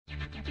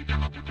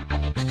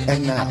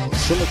And now,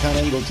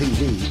 SiliconAngle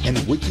TV and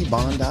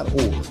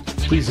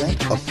Wikibon.org present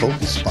a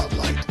Focus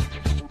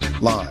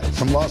Spotlight. Live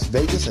from Las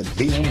Vegas at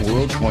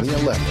VMworld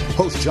 2011,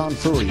 host John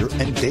Furrier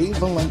and Dave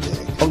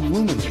Vellante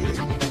illuminating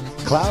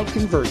Cloud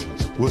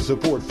Convergence with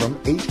support from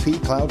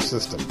HP Cloud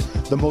System,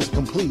 the most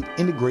complete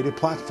integrated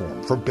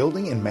platform for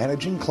building and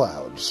managing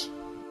clouds.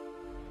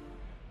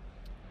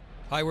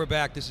 Hi, we're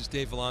back. This is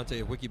Dave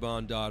Vellante of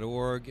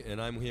Wikibon.org,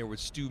 and I'm here with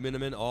Stu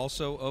Miniman,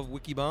 also of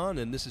Wikibon,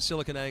 and this is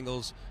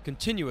SiliconAngle's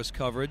continuous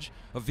coverage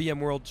of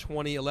VMworld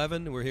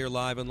 2011. We're here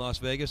live in Las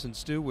Vegas, and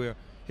Stu, we're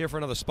here for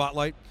another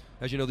spotlight.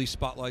 As you know, these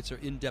spotlights are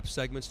in-depth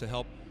segments to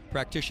help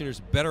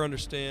practitioners better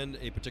understand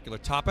a particular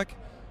topic,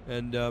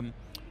 and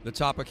the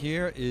topic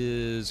here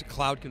is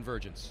cloud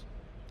convergence.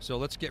 So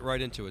let's get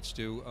right into it,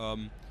 Stu.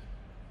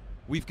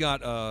 We've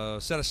got a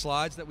set of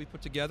slides that we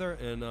put together,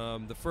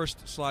 and the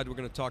first slide we're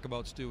going to talk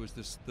about, Stu,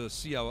 is the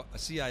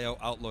CIO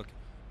outlook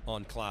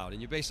on cloud.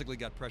 And you basically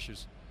got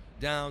pressures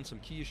down, some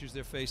key issues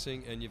they're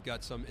facing, and you've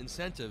got some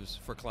incentives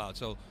for cloud.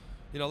 So,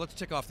 you know, let's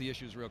tick off the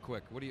issues real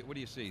quick. What do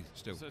you see,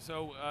 Stu?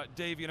 So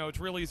Dave, you know, it's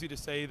real easy to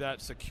say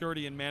that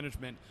security and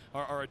management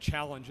are a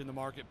challenge in the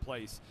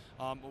marketplace.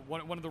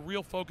 One of the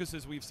real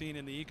focuses we've seen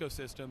in the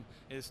ecosystem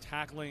is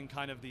tackling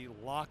kind of the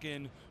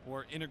lock-in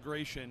or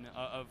integration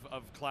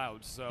of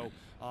clouds. So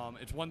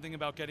it's one thing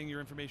about getting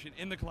your information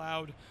in the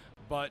cloud,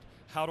 but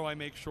how do I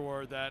make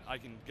sure that I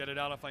can get it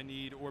out if I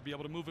need, or be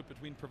able to move it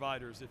between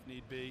providers if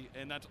need be?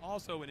 And that's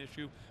also an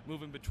issue,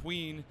 moving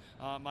between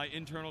my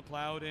internal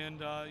cloud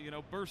and you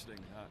know, bursting.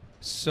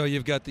 So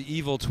you've got the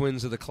evil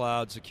twins of the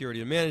cloud,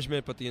 security and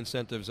management, but the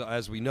incentives,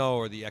 as we know,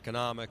 are the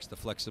economics, the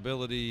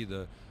flexibility,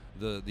 the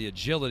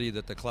agility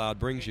that the cloud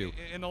brings you.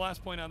 And the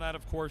last point on that,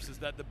 of course, is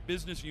that the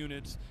business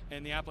units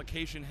and the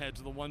application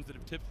heads are the ones that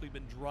have typically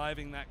been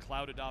driving that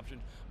cloud adoption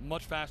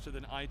much faster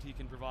than IT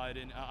can provide,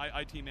 and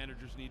IT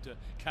managers need to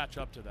catch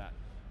up to that.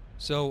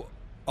 So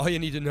all you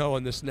need to know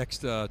on this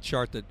next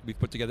chart that we've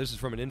put together, this is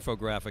from an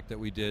infographic that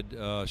we did,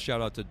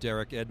 shout out to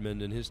Derek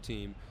Edmond and his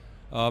team.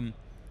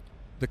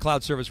 The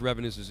cloud service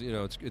revenues is, you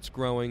know, it's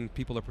growing,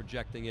 people are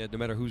projecting it, no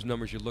matter whose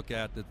numbers you look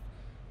at,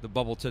 the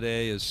bubble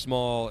today is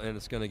small and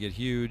it's going to get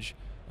huge.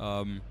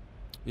 You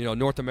know,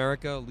 North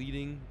America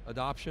leading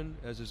adoption,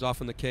 as is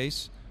often the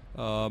case,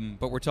 but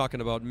we're talking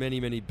about many,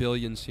 many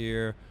billions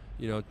here.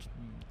 You know,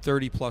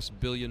 $30+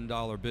 billion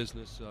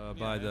business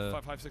by the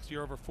 5-6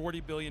 year, over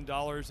 $40 billion,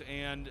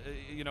 and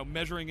you know,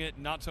 measuring it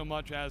not so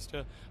much as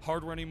to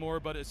hardware anymore,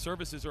 but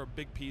services are a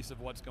big piece of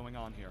what's going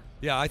on here.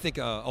 Yeah, I think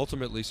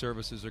ultimately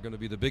services are going to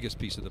be the biggest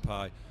piece of the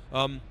pie.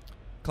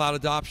 Cloud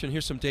adoption.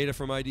 Here's some data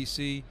from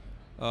IDC.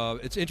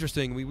 It's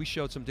interesting. We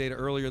showed some data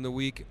earlier in the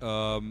week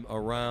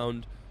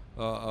around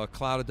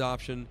cloud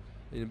adoption,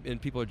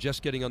 and people are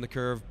just getting on the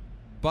curve.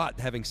 But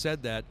having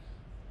said that,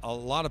 a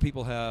lot of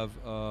people have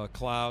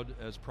cloud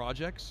as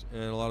projects,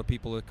 and a lot of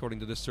people, according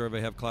to this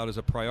survey, have cloud as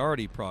a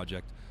priority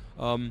project.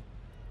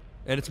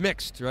 And it's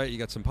mixed, right? You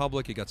got some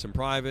public, you got some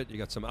private, you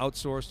got some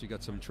outsourced, you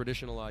got some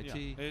traditional IT.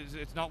 Yeah.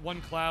 It's not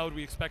one cloud.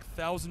 We expect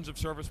thousands of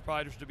service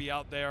providers to be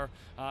out there.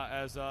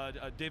 As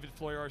David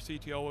Floyer, our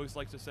CTO, always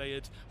likes to say,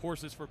 it's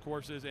horses for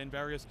courses and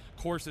various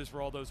courses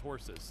for all those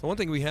horses. One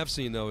thing we have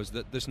seen, though, is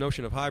that this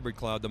notion of hybrid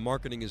cloud, the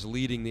marketing is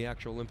leading the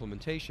actual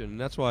implementation,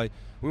 and that's why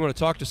we want to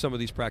talk to some of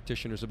these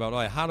practitioners about, all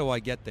right, how do I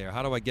get there?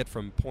 How do I get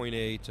from point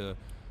A to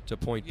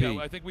point B? Yeah,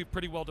 I think we've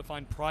pretty well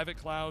defined private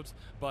clouds,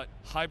 but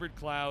hybrid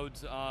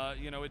clouds,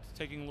 you know, it's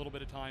taking a little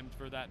bit of time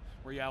for that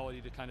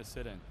reality to kind of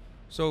sit in.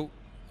 So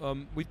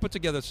we've put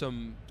together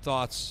some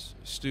thoughts,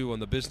 Stu, on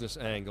the business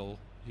angle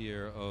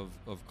here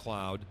of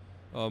cloud.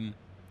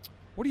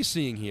 What are you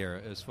seeing here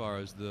as far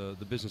as the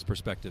business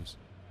perspectives?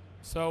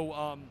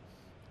 So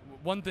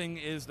one thing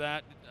is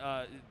that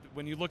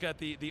when you look at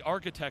the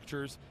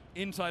architectures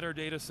inside our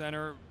data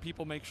center,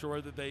 people make sure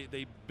that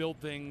they build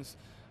things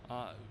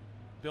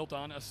built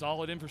on a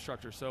solid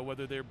infrastructure. So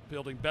whether they're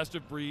building best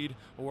of breed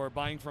or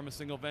buying from a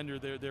single vendor,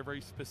 they're very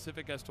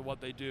specific as to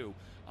what they do.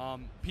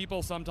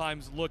 People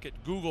sometimes look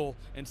at Google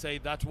and say,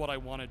 that's what I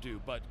want to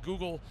do. But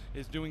Google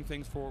is doing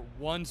things for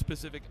one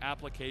specific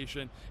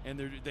application,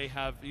 and they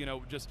have, you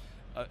know, just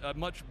a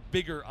much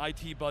bigger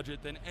IT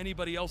budget than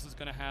anybody else is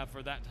going to have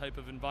for that type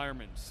of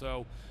environment.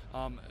 So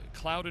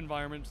cloud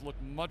environments look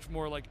much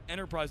more like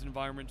enterprise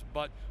environments,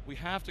 but we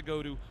have to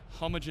go to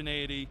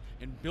homogeneity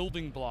and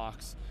building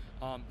blocks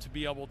to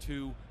be able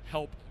to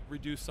help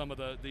reduce some of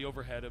the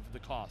overhead of the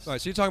costs. All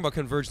right, so you're talking about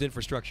converged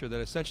infrastructure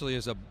that essentially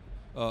is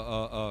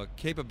a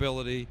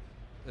capability.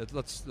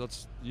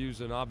 Let's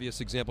use an obvious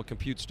example: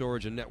 compute,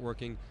 storage, and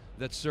networking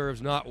that serves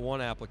not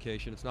one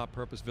application. It's not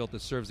purpose-built.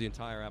 It serves the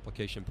entire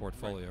application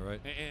portfolio, right?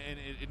 And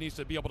it needs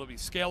to be able to be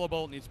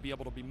scalable. It needs to be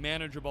able to be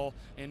manageable,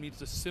 and it needs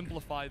to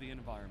simplify the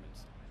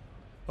environments.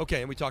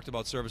 Okay, and we talked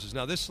about services.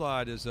 Now this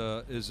slide is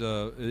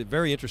a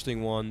very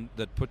interesting one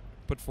that put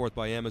forth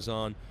by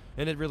Amazon,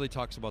 and it really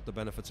talks about the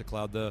benefits of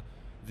cloud. The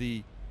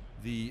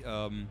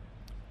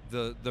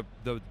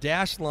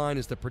dashed line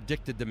is the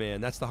predicted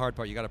demand. That's the hard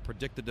part. You got to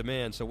predict the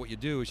demand. So what you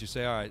do is you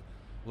say, all right,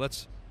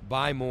 let's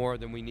buy more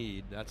than we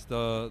need. That's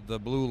the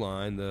blue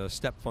line, the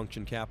step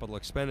function capital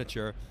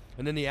expenditure.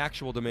 And then the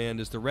actual demand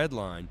is the red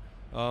line.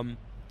 And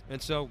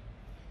so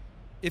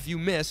if you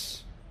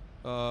miss,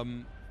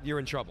 you're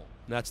in trouble.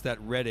 That's that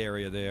red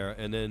area there,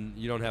 and then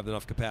you don't have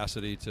enough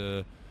capacity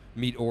to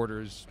meet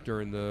orders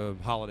during the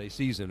holiday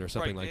season or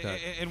something like that.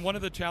 And one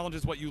of the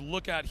challenges, what you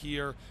look at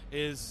here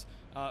is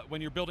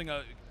when you're building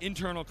an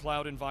internal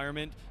cloud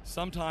environment,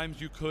 sometimes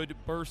you could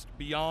burst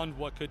beyond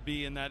what could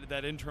be in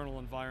that internal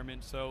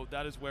environment. So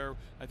that is where,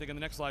 I think in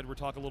the next slide, we'll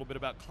talk a little bit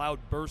about cloud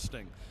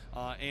bursting.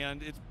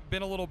 And it's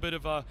been a little bit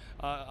of a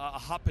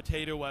hot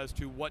potato as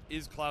to what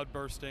is cloud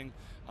bursting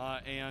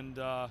and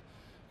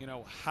you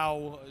know,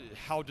 how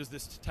does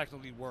this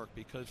technically work?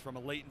 Because from a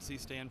latency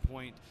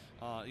standpoint,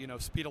 you know,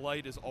 speed of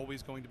light is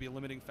always going to be a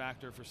limiting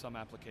factor for some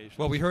applications.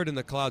 Well, we heard in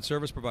the cloud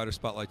service provider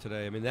spotlight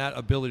today, I mean, that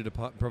ability to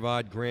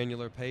provide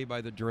granular pay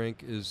by the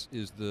drink is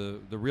the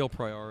real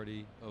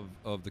priority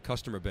of the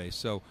customer base.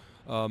 So,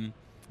 and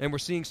we're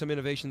seeing some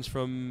innovations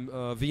from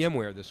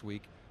VMware this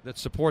week that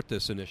support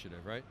this initiative,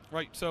 right?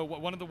 Right. So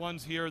one of the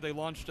ones here, they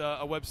launched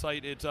a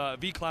website. It's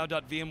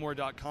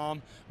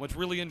vcloud.vmware.com. What's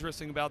really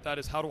interesting about that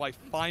is how do I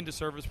find a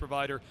service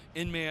provider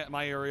in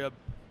my area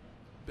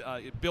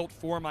built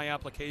for my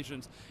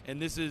applications,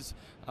 and this is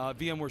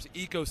VMware's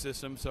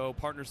ecosystem. So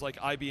partners like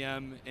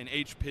IBM and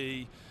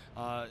HP,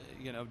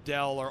 you know,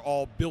 Dell are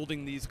all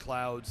building these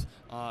clouds,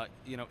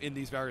 you know, in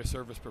these various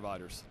service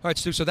providers. All right,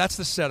 Stu. So that's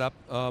the setup.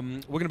 We're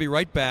going to be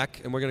right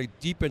back, and we're going to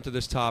deep into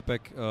this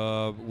topic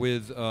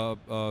with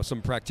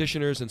some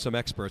practitioners and some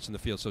experts in the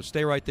field. So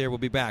stay right there. We'll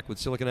be back with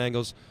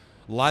SiliconAngle's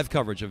live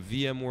coverage of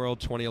VMworld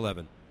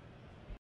 2011.